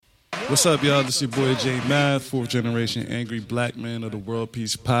What's up, y'all? This is your boy J Math, fourth generation angry black man of the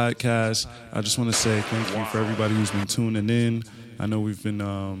Worldpeace podcast. I just want to say thank you for everybody who's been tuning in. I know we've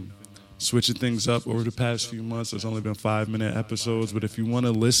been switching things up over the past few months. There's only been 5-minute episodes, but if you want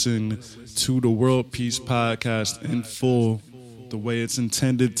to listen to the Worldpeace podcast in full, the way it's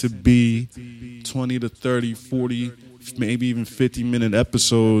intended to be, 20 to 30, 40, maybe even 50-minute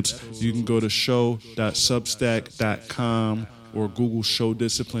episodes, you can go to show.substack.com or Google Show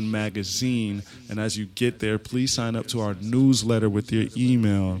Discipline Magazine. And as you get there, please sign up to our newsletter with your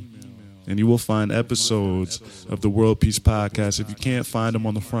email, and you will find episodes of the Worldpeace podcast. If you can't find them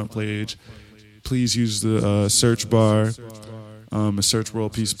on the front page, please use the search bar and search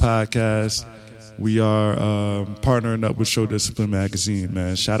Worldpeace podcast. We are partnering up with Show Discipline Magazine,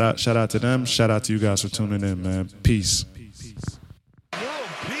 man. Shout out to them. Shout out to you guys for tuning in, man. Peace.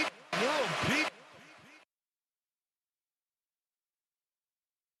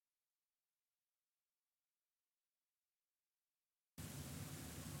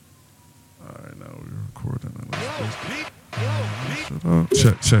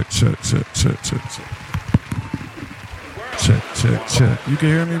 Check. You can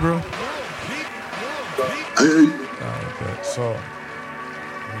hear me, bro? Alright, so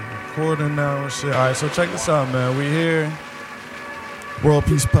we're recording now and shit. Alright, so check this out, man. We here,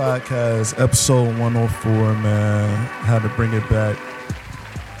 Worldpeace Podcast, episode 104, man. Had to bring it back.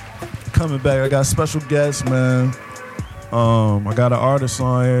 Coming back, I got special guests, man. I got an artist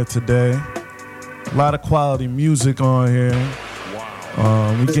on here today. A lot of quality music on here.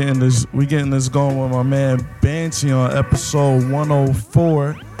 We getting this going with my man Banchie on episode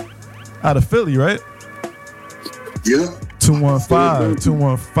 104 out of Philly, right? Yeah.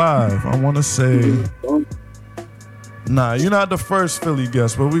 215. I want to say. Nah, you're not the first Philly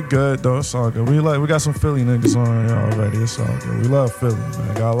guest, but we good though. It's all good. We got some Philly niggas on here already. It's all good. We love Philly,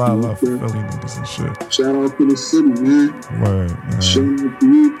 man. Got a lot of love for Philly niggas and shit. Shout out to the city, man. Word, man. Shout out to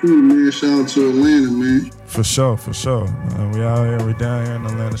you too, man. Shout out to Atlanta, man. For sure. Man, we out here, we down here in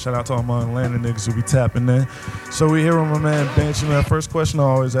Atlanta. Shout out to all my Atlanta niggas who be tapping in. So we here with my man Banchie, man. First question I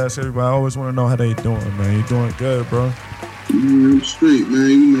always ask everybody, I always want to know how they doing, man. You doing good, bro? Man, I'm straight,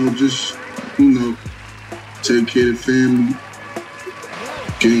 man. Just take care of the family.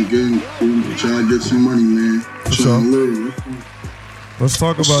 Try to get some money, man. For sure. Let's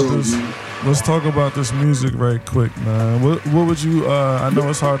talk about this. Man? Let's talk about this music right quick, man. What would you, I know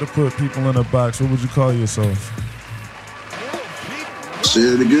it's hard to put people in a box. What would you call yourself? Say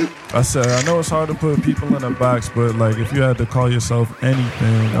it again? I said, I know it's hard to put people in a box, but like if you had to call yourself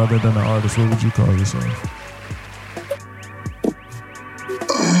anything other than an artist, what would you call yourself?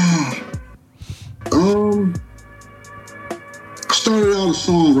 I started out a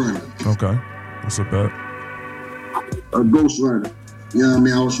songwriter. Okay. What's a bet? A ghostwriter. You know what I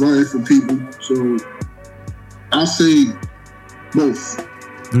mean? I was writing for people, so I say both.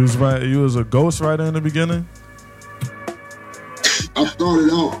 You was a ghostwriter in the beginning? I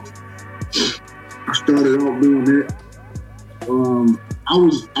started out doing that. I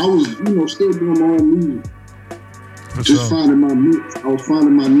was still doing my own music. Just finding my niche. I was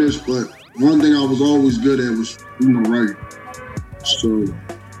finding my niche, but one thing I was always good at was, writing. So,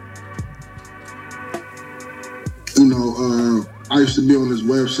 I used to be on this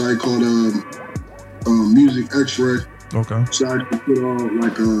website called Music X-Ray. Okay. So I used to put on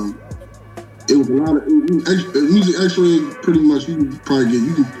it was a lot of Music X-Ray. Pretty much, you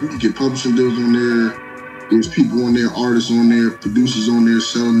can get publishing deals on there. There's people on there, artists on there, producers on there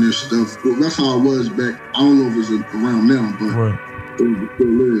selling their stuff. Well, that's how it was back. I don't know if it's around now, but it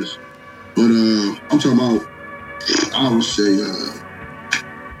still is. But I'm talking about, I would say,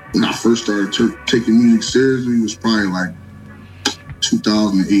 when I first started taking music seriously, it was probably like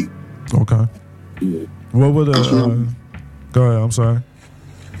 2008. Okay. Yeah. What would go ahead, I'm sorry.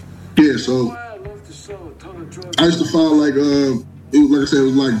 Yeah, so I used to find like it was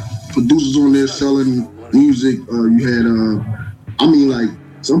like producers on there selling music. You had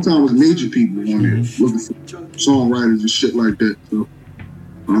sometimes major people on there looking for songwriters and shit like that. So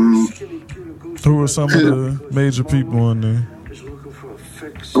who were some of the major people on there?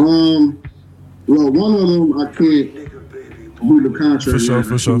 Well, one of them I can't do the contract.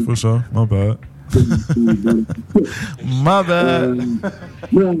 For sure. My bad. My bad.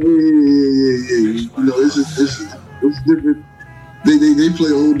 Yeah. It's different. They play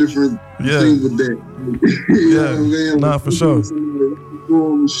a whole different thing with that. Nah, for sure.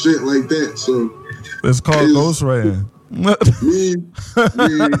 Shit like that. So it's called ghostwriting. Yeah.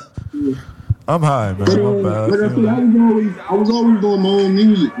 I'm high, man. I'm bad. Like I said, I was always doing my own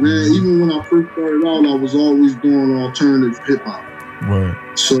music, man. Even when I first started out, I was always doing alternative hip hop. Right.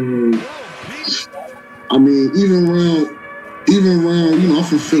 So, I mean, even around, I'm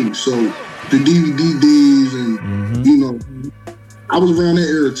from Philly, so the DVD days and, I was around that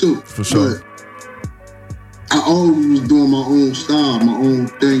era too. For sure. But I always was doing my own style, my own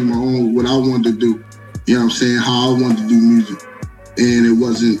thing, what I wanted to do. You know what I'm saying? How I wanted to do music. And it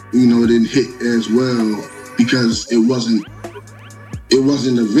wasn't, it didn't hit as well because it wasn't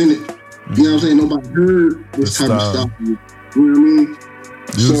invented. You know what I'm saying? Nobody heard this type of style. You know what I mean?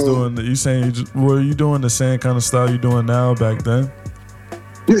 Were you doing the same kind of style you doing now back then?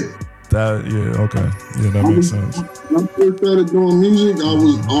 Yeah. Okay. Yeah, that makes sense. When I first started doing music, I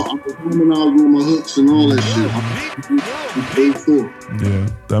was doing my hooks and all that shit. Yeah,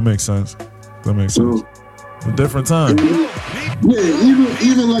 that makes sense. A different time. Yeah,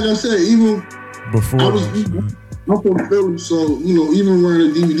 even like I said, even before. I'm from Philly, so even wearing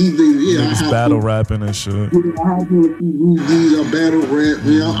a DVD thing, I have battle rapping and shit. I have DVDs, I battle rap.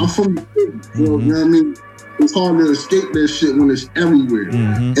 I'm from the Philly, so you know what I mean. It's hard to escape that shit when it's everywhere.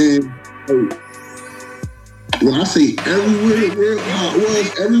 And when I say everywhere, where it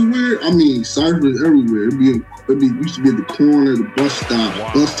was everywhere, I mean cyphers everywhere. It used to be at the corner, the bus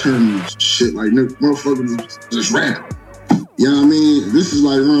stop, bus terminals, shit like motherfuckers just rap. You know what I mean? This is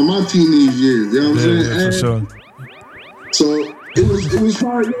like around my teenage years. You know what I'm saying? Yeah, for sure. So it was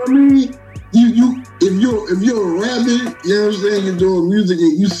hard. You know what I mean? If you're a rapper, you know what I'm saying? You're doing music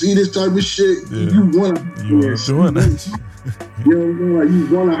and you see this type of shit, you want to doing that. You know what I'm saying? Like you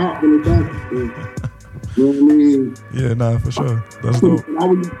want to hop on the back. You know what I mean? Yeah, nah, for sure. That's dope. I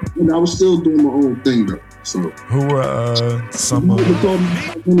was still doing my own thing though. So who were some of if I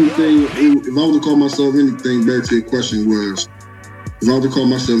was to call myself anything, back to your question was, if I was to call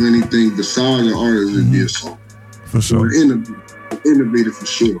myself anything besides an artist, it'd be a song. For sure. An innovator for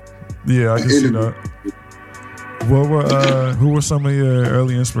sure. Yeah, I can see that. Who were some of your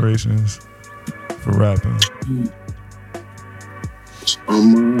early inspirations for rapping?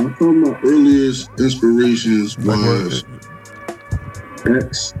 I thought my earliest inspirations was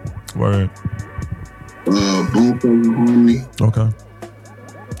X. Word. Bone Thugs Harmony. Okay.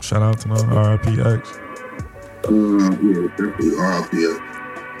 Shout out to them. R.I.P. X. Yeah, definitely R.I.P. X.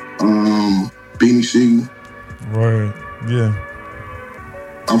 Beanie Siegel. Word. Yeah.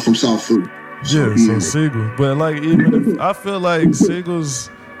 I'm from South Philly. So Siegel. But like, even if I feel like Siegel's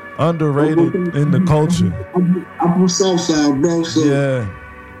underrated in the culture. I'm from Southside, bro. So yeah.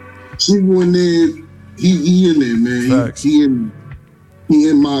 Siegel in there, he in there, man. Facts. He in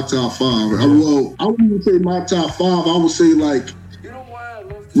my top 5. Yeah. I wouldn't even say my top 5. I would say like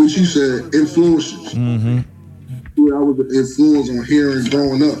what you said, influences. I was an influence on hearing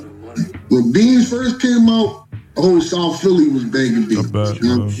growing up. When Beans first came out, whole South Philly was banging beats. Yeah,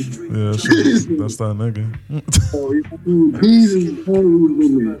 sure. That's that nigga. Beans is always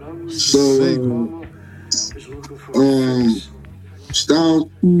in there. So, Styles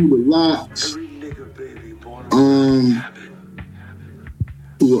 2, The Lots,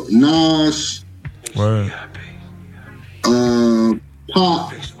 Nas, right.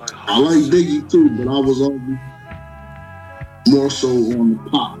 Pop. I like Biggie too, but I was always more so on the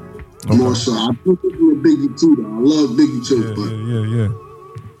pop. Okay. More so. I put it with Biggie too, though. I love Biggie too, yeah.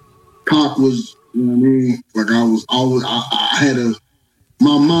 Pop was, you know what I mean? Like I had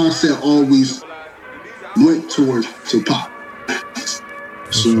my mindset always went to pop.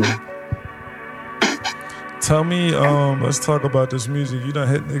 So. Tell me, let's talk about this music. You done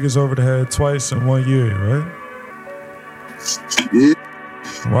hit niggas over the head twice in 1 year, right? Yeah.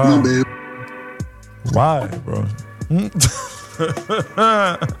 Wow. My bad. Why, bro?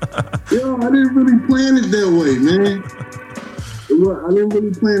 Yo, I didn't really plan it that way, man. I didn't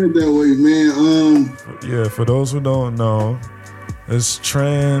really plan it that way, man. Yeah, for those who don't know, it's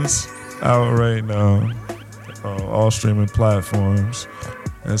Trans out right now, all streaming platforms,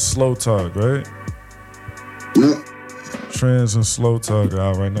 and Slow Talk, right? Yep. Trans and Slow Talk are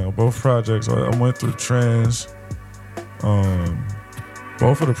out right now. Both projects. I went through Trans.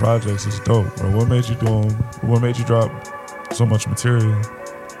 Both of the projects is dope, bro. What made you drop so much material?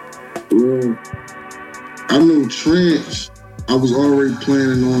 Well, I know Trans. I was already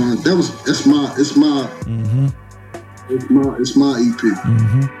planning on. It's my EP.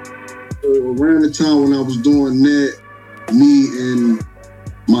 So around the time when I was doing that, me and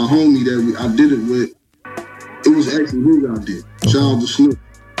my homie that I did it with, it was actually his idea. Okay. Shout out to Snoop.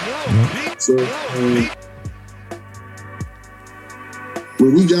 So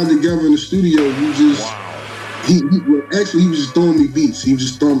when we got together in the studio, he was just throwing me beats. He was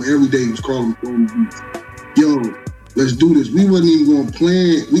just throwing me every day. He was calling me, throwing me beats. Yo, let's do this. We wasn't even going to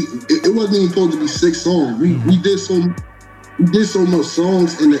plan. It wasn't even supposed to be 6 songs. We did some he did so much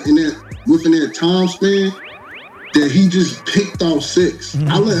songs within that time span that he just picked out 6.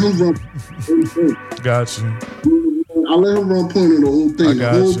 I let him run. Got you. I let him run point on the whole thing. The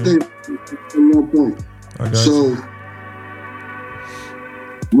whole thing run point. So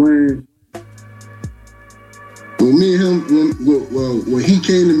when me and him, when he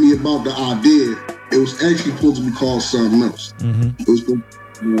came to me about the idea, it was actually supposed to be called something else. It was supposed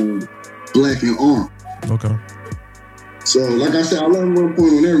to be Black and Arm. Okay. So, like I said, I let him run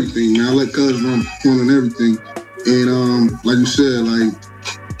point on everything. Now I let Cuz run point on everything. And like you said,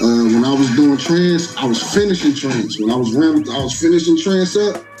 when I was doing trance, I was finishing trance. When I was finishing trance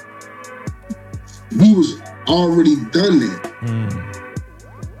up, we was already done that.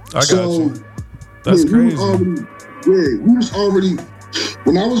 I got you. That's crazy. We was already.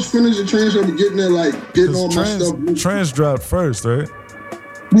 When I was finishing trance up and getting there, getting all my stuff. Trance dropped first, right?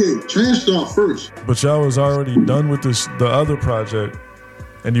 Yeah, trance dropped first. But y'all was already done with the other project,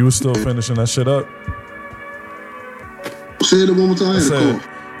 and you was still finishing that shit up. Say it one more time. I said,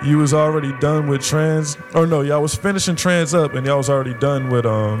 you was already done with trance, or no? Y'all was finishing trance up, and y'all was already done with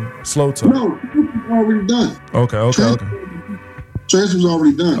Slow Talk. No, it was already done. Okay. Trance was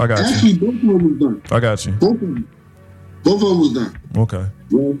already done. I got you. Actually, both of them was done. I got you. Both of them was done. Okay.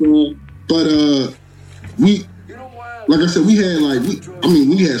 You know what I'm saying? But we, like I said, we had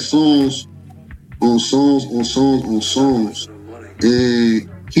we had songs on songs, and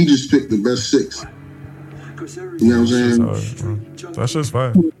he just picked the best 6. You know what I'm saying? That's just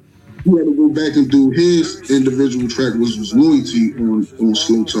fine. He had to go back and do his individual track, which was Loyalty on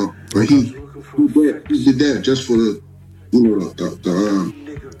Slow Talk. But he did that just for the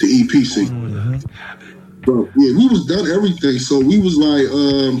EP single. But yeah, we was done everything. So we was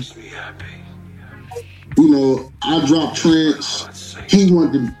I dropped trance. He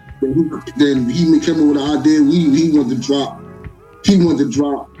wanted to, then he came up with an idea. He wanted to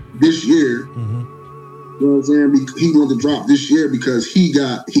drop this year. You know what I'm saying? He wanted to drop this year because he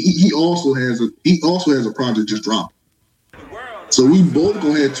also has a project just dropped. So we both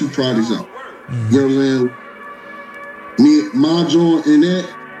gonna have 2 projects out. You know what I'm saying? My joint in that,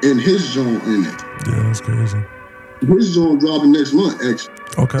 and his joint in that. Yeah, that's crazy. His joint dropping next month, actually.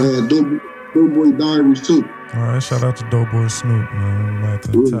 Okay. Doughboy Diaries too. All right, shout out to Doughboy Snoop, man. I'm about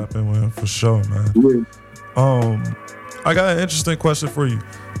to tap in with him for sure, man. Yeah. I got an interesting question for you.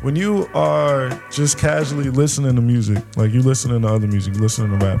 When you are just casually listening to music, like you listening to other music, you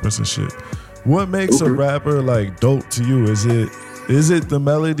listening to rappers and shit, what makes a rapper dope to you? Is it the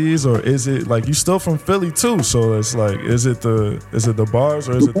melodies, or is it you still from Philly too? So it's is it the bars,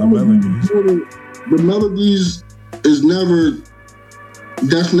 or is it the melodies? The melodies is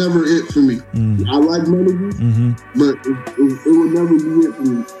that's never it for me. I like melodies, but it will never be it for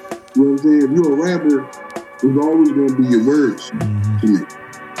me. You know what I'm saying? If you're a rapper, it's always going to be your words to me.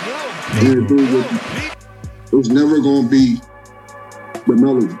 It's never going to be the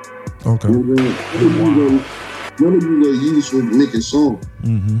melody. Okay. You know what I'm saying? Melodies are used for making songs.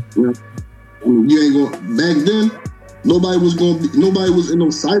 You know? You ain't going. Back then, nobody was in no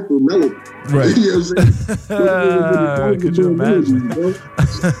cypher melody. Right. You know what I'm saying? Could you imagine?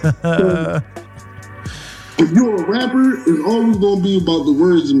 If you're a rapper, it's always going to be about the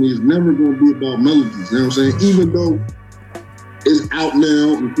words to me. It's never going to be about melodies. You know what I'm saying? Even though it's out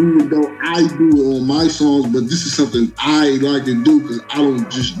now, and even though I do it on my songs, but this is something I like to do because I don't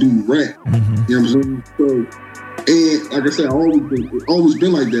just do rap. You know what I'm saying? So, and like I said, it's always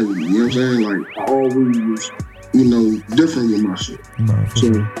been like that with me. You know what I'm saying? I always was, different with my shit. No, for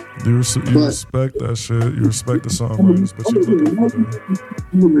sure. You respect that shit. You respect the songwriters, but you're looking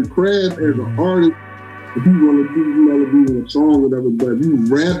for the craft as an artist. If you want to do melody in a song or whatever, but if you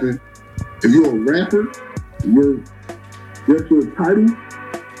rapping, if you're a rapper, that's your title.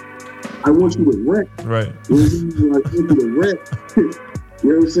 I want you to rap. Right. I want you to rap. You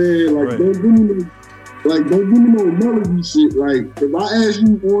know what I'm saying? Don't give me no melody shit. If I ask you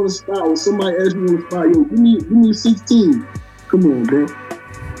on the spot, or somebody asks you on the spot, yo, give me 16. Come on, bro.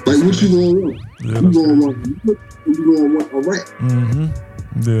 What you gonna want? Yeah, you gonna want a rap.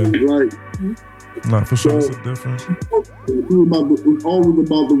 Yeah. Not for sure. It's a difference. It's always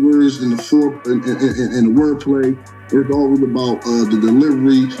about the words and the wordplay. It's always about the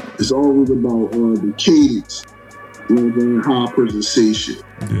delivery. It's always about the cadence. You know what I'm saying? How a person says shit.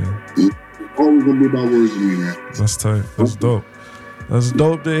 Yeah. It's always gonna be about words to me, man. That's tight. That's dope. That's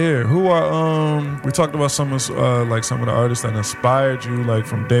dope to hear. Who are we talked about some of some of the artists that inspired you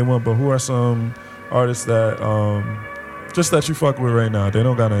from day one, but who are some artists that just that you fuck with right now? They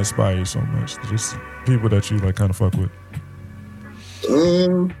don't gotta inspire you so much. Just people that you kind of fuck with.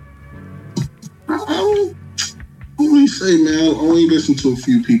 I don't really say, man, I only listen to a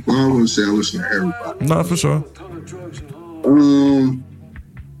few people. I wouldn't say I listen to everybody. Not for sure.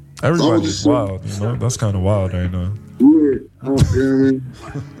 Everybody's wild, you know. That's kind of wild, ain't it? Yeah, you know what I mean.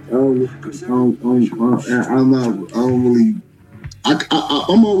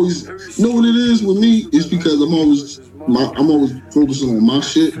 I'm always, you know what it is with me? It's because I'm always focusing on my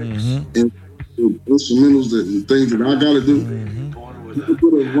shit and the instrumentals the things that I gotta do. To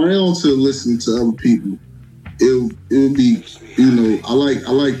get around to listen to other people, it'll be, you know, I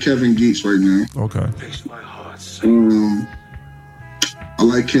like Kevin Gates right now. Okay. I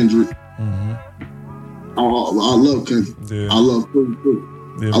like Kendrick. I love Kendrick. Yeah. I love Kendrick.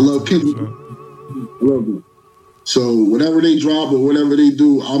 Yeah, I love Kendrick. Sure. I love them. So whatever they drop or whatever they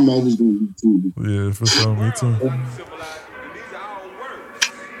do, I'm always gonna be tuned. Yeah, for sure. Me too.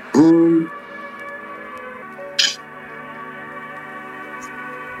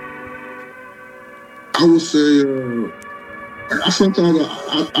 I would say I sometimes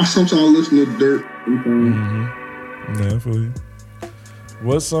listen to Dirt. Yeah, I feel you.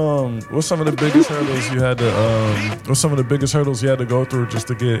 What's some of the biggest hurdles you had to what's some of the biggest hurdles you had to go through just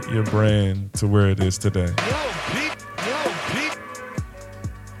to get your brand to where it is today?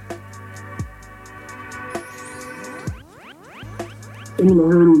 Some of the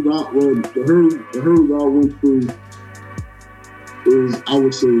hurdles I went through is, I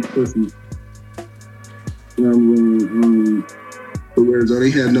would say, Christmas. You know what I mean? Whereas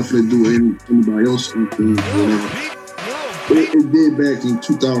they had nothing to do with anybody else or whatever. It did back in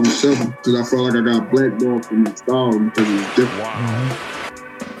 2007 because I felt like I got blackballed from the style because it was different.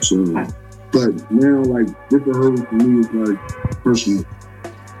 So, but now, like, different hurdles for me is like personal.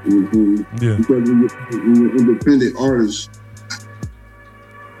 Yeah. Because when you're an independent artist,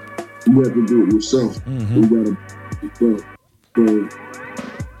 you have to do it yourself. You gotta do it yourself. So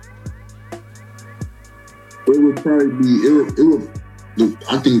it would probably be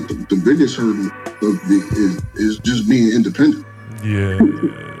I think the biggest hurdle is just being independent. Yeah.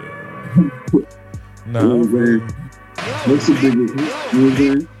 That's the biggest hurdle. You know what I'm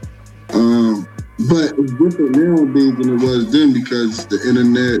saying? But it's different nowadays than it was then because the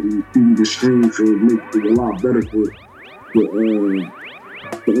internet and people can stream, so it makes it a lot better for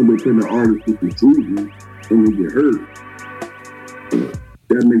independent artists to succeed and they get hurt.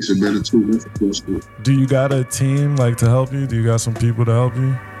 That makes it better too. That's a plus to it. Do you got a team like to help you? Do you got some people to help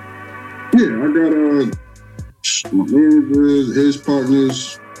you? Yeah, I got my managers, his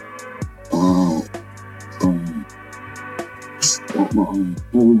partners, my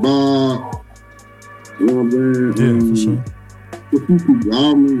Bob. You know what I'm saying? Yeah, for sure. A few people.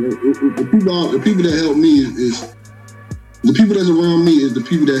 The people that help me is the people that's around me is the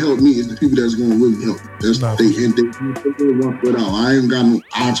people that help me is the people that's going to really help. That's they one foot out. I ain't got no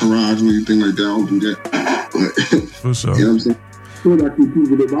entourage or anything like that. I don't do that. But, for sure. You know what I'm saying? I keep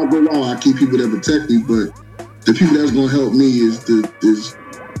people that, if I go out, I keep people that protect me, but the people that's going to help me is the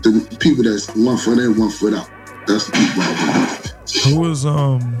people that's one foot in, one foot out. That's the people I want. Who is,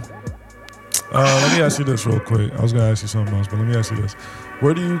 let me ask you this real quick. I was going to ask you something else, but let me ask you this.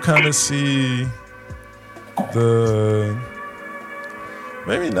 Where do you kind of see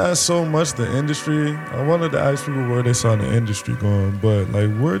maybe not so much the industry. I wanted to ask people where they saw the industry going, but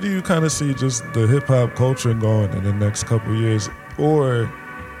like, where do you kind of see just the hip hop culture going in the next couple of years, or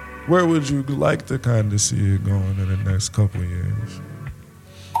where would you like to kind of see it going in the next couple of years?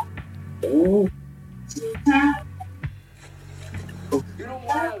 In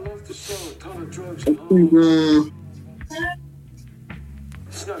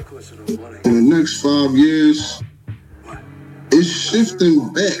the next 5 years, it's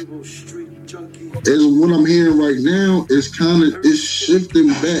shifting back. As what I'm hearing right now, it's shifting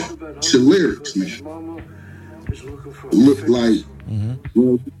back to lyrics, man. Look like,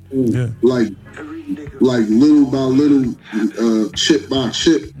 like little by little, chip by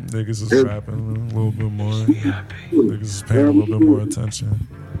chip. Niggas is rapping a little bit more. Niggas is paying a little bit more attention.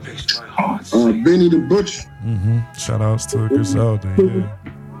 Benny the Butcher. Shout outs to Griselda, yeah.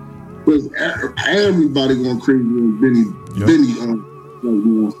 Because everybody going crazy on Benny. Yep. Benny,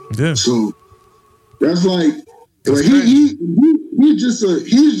 yeah. So that's like he's just a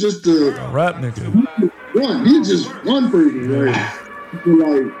rap nigga. He's just one person, right?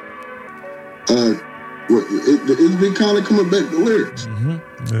 Like, it's been kind of coming back to lyrics.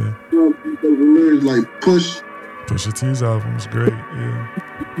 Yeah. The lyrics like Pusha T's album was great. Yeah.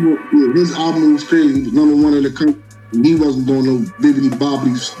 His album was crazy. He was #1 in the country. He wasn't doing no bibbity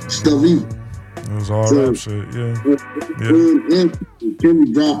bobbity stuff either. It was all rap shit, And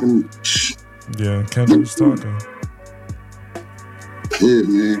Kenny dropping. Yeah, Kendrick was talking. Yeah,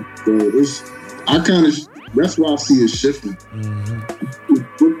 man. So that's why I see it shifting.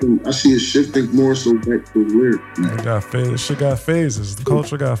 I see it shifting more so back to lyric. It got phases. Shit got phases. The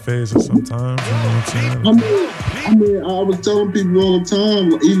culture got phases sometimes. You know what I'm saying? I mean, I was telling people all the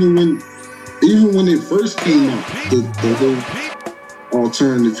time, even when it first came out, the whole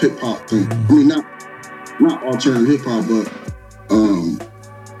alternative hip hop thing. I mean, not alternative hip hop, but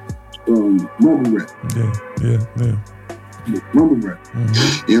mumble rap. Yeah. Mumble rap.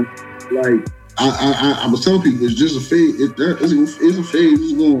 Yeah, like I was telling people, it's just a phase. It's a phase.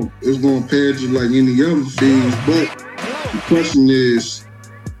 It's going past just like any other phase. But the question is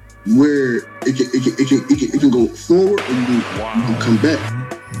where it can go forward and you can come back.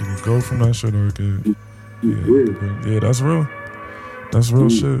 You can go from that shit or it can. Yeah, that's real. That's real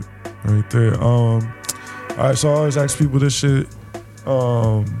shit right there. All right, so I always ask people this shit.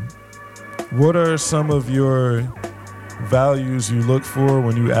 What are some of your values you look for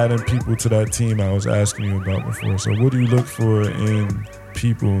when you add in people to that team I was asking you about before? So what do you look for in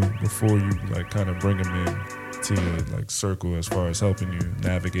people before you like kind of bring them in to your like circle as far as helping you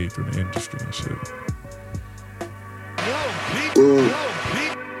navigate through the industry and shit? Well,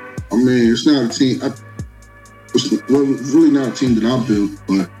 I mean, it's not a team. It's really not a team that I built,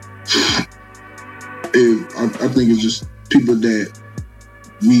 but I think it's just people that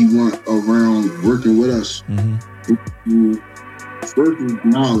we want around working with us. First is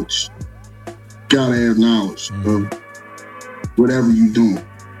knowledge. Gotta have knowledge of whatever you're doing,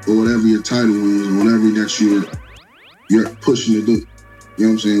 or whatever your title is, or whatever that you're pushing to do. You know what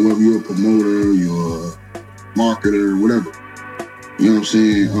I'm saying? Whether you're a promoter, you're a marketer, whatever. You know what I'm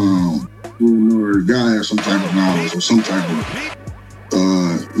saying? Or a guy has some type of knowledge or some type of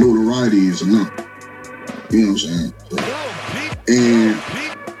notoriety is enough. You know what I'm saying? So, and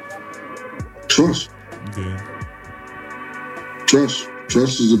trust. Yeah.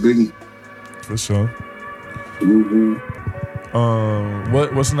 Trust is a biggie. For sure.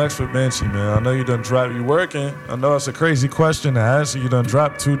 What's next for Banchie, man? I know you done dropped. You working? I know it's a crazy question to ask. You done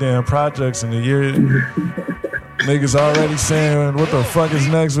dropped 2 damn projects in a year. Niggas already saying, what the fuck is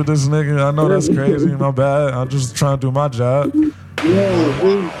next with this nigga? I know that's crazy. My bad. I'm just trying to do my job. No,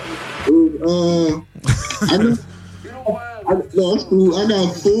 it's cool. I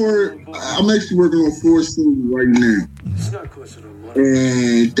got 4. I'm actually working on 4 singles right now.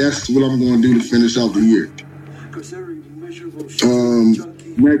 And that's what I'm going to do to finish out the year.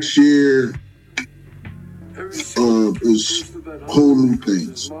 Next year is whole new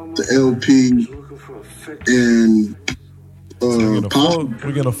things. The LP and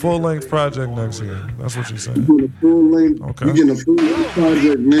we get a full-length project next year. That's what you're saying. We're getting a full-length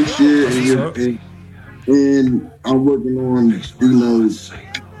project next year, and I'm working on,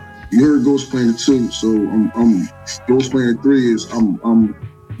 you heard Ghost Planet 2, so I'm Ghost Planet 3 is I'm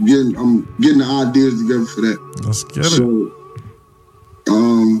getting the ideas together for that. Let's get it.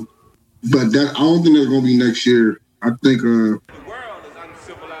 But that I don't think that's gonna be next year. I think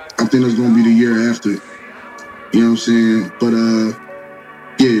that's gonna be the year after. You know what I'm saying? But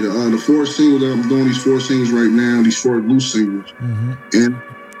the 4 singles that I'm doing, these 4 singles right now, these 4 loose singles, and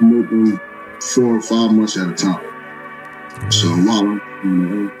I'm working 4 or 5 months at a time. So while I'm in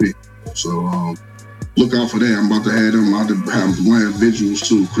the LP. So look out for that. I'm about to add them. I'm going to have visuals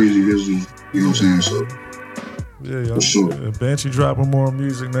too, crazy visuals. You know what I'm saying? So yeah, for sure. Banchie dropping more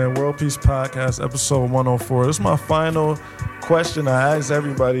music, man. Worldpeace Podcast, episode 104. This is my final question. I ask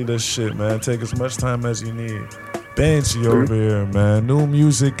everybody this shit, man. Take as much time as you need. Banchie over here, man. New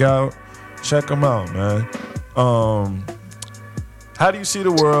music out. Check them out, man. How do you see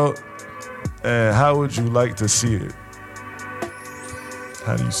the world, and how would you like to see it?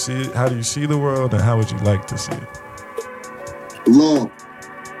 How do you see it? How do you see the world, and how would you like to see it? Law.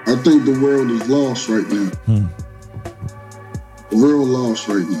 I think the world is lost right now. Real lost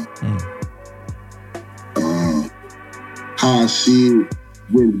right now. How I see it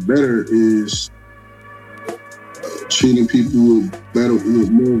getting better is treating people with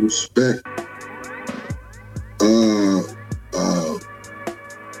more respect.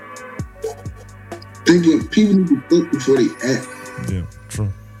 People need to think before they act. Yeah,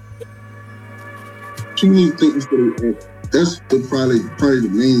 true. People need to think before they act. That's probably the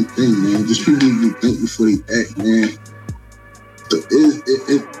main thing, man. Just people need to think before they act, man.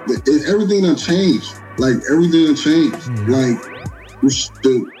 Everything done changed. Like, everything done changed. Like,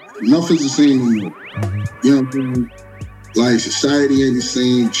 nothing's the same anymore. You know what I'm saying? Like, society ain't the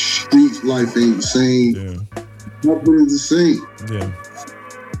same. Street life ain't the same. Yeah. Nothing is the same. Yeah.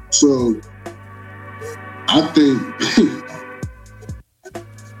 So, I think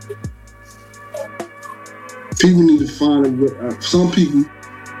people need to find some people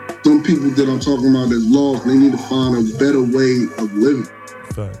them people that I'm talking about that's lost, they need to find a better way of living.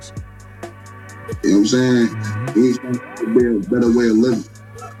 Facts. You know what I'm saying? We need to find a better way of living.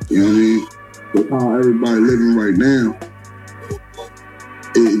 You know what I mean? But how everybody living right now,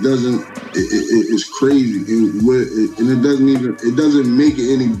 it's crazy. And it doesn't make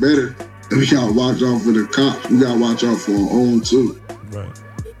it any better. We gotta watch out for the cops. We gotta watch out for our own too. Right.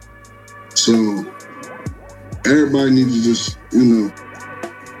 So everybody needs to just,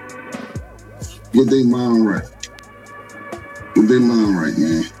 get their mind right. Get their mind right,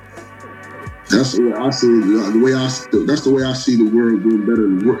 man. That's the way I see it. That's the way I see the world doing better.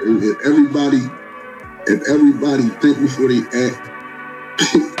 If everybody think before they act,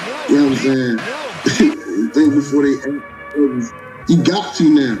 you know what I'm saying? Think before they act. You got to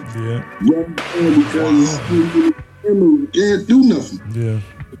now. Yeah. Because you can't do nothing. Yeah.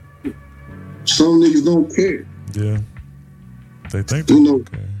 Some niggas don't care. Yeah. They think they don't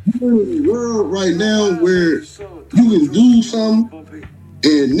care. You're in a world right now where you can do something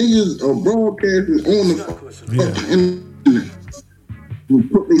and niggas are broadcasting on the fucking internet. You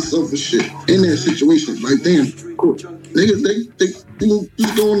put themselves for shit in that situation. Like, damn, cool. Niggas, they just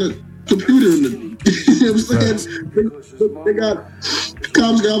go on the computer and you know what I'm saying? They got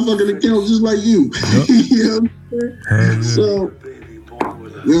cops got fucking accounts just like you. Yep. You know what I'm saying? So,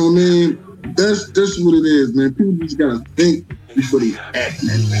 you know what I mean? That's what it is, man. People just gotta think before they act,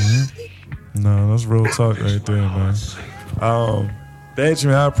 man. No, that's real talk right there, man. Banchie,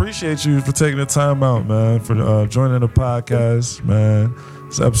 man, I appreciate you for taking the time out, man, for joining the podcast, man.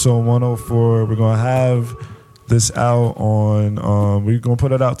 It's episode 104. We're gonna have this out on. We're gonna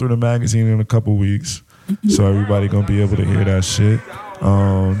put it out through the magazine in a couple weeks, so everybody gonna be able to hear that shit.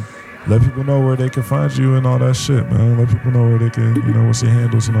 Let people know where they can find you and all that shit, man. Let people know where they can, what's your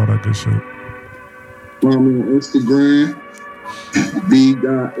handles and all that good shit. I'm on Instagram, B.A.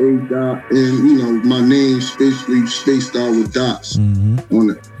 my name spaced out with dots on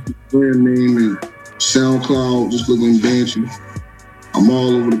the brand name and SoundCloud. Just look on Banchie. I'm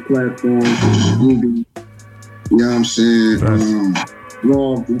all over the platforms. Just Google. You know what I'm saying?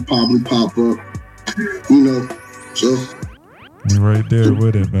 Blog will probably pop up. So. You right there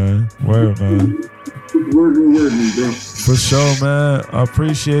with it, man. Word, man. Working, bro. For sure, man. I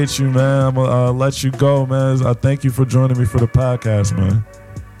appreciate you, man. I'm gonna let you go, man. I thank you for joining me for the podcast, man.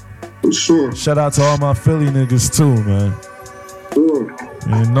 For sure. Shout out to all my Philly niggas too, man. Sure.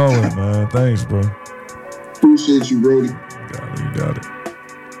 You know it, man. Thanks, bro. Appreciate you, Brody. You got it.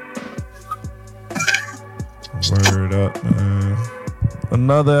 Word up, man.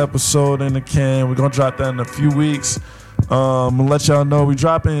 Another episode in the can. We're gonna drop that in a few weeks. I'm gonna let y'all know we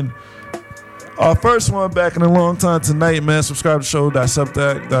dropping our first one back in a long time tonight, man. Subscribe to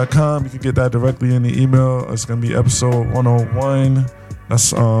show.substack.com. You can get that directly in the email. It's gonna be episode 101.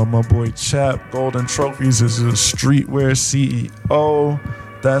 That's my boy Chap. Golden Trophies is a streetwear CEO.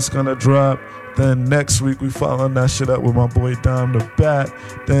 That's gonna drop. Then next week we following that shit up with my boy Dom the Bat.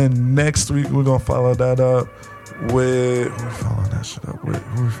 Then next week we're gonna follow that up with Shamami.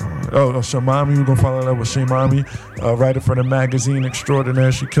 We're gonna follow that with Shamami, writer for the magazine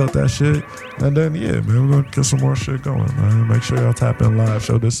extraordinaire. She killed that shit. And then man, we're gonna get some more shit going, man. Make sure y'all tap in live.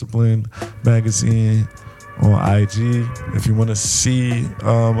 Show Discipline magazine on IG. If you want to see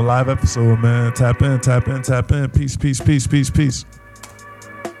a live episode, man, tap in. Peace.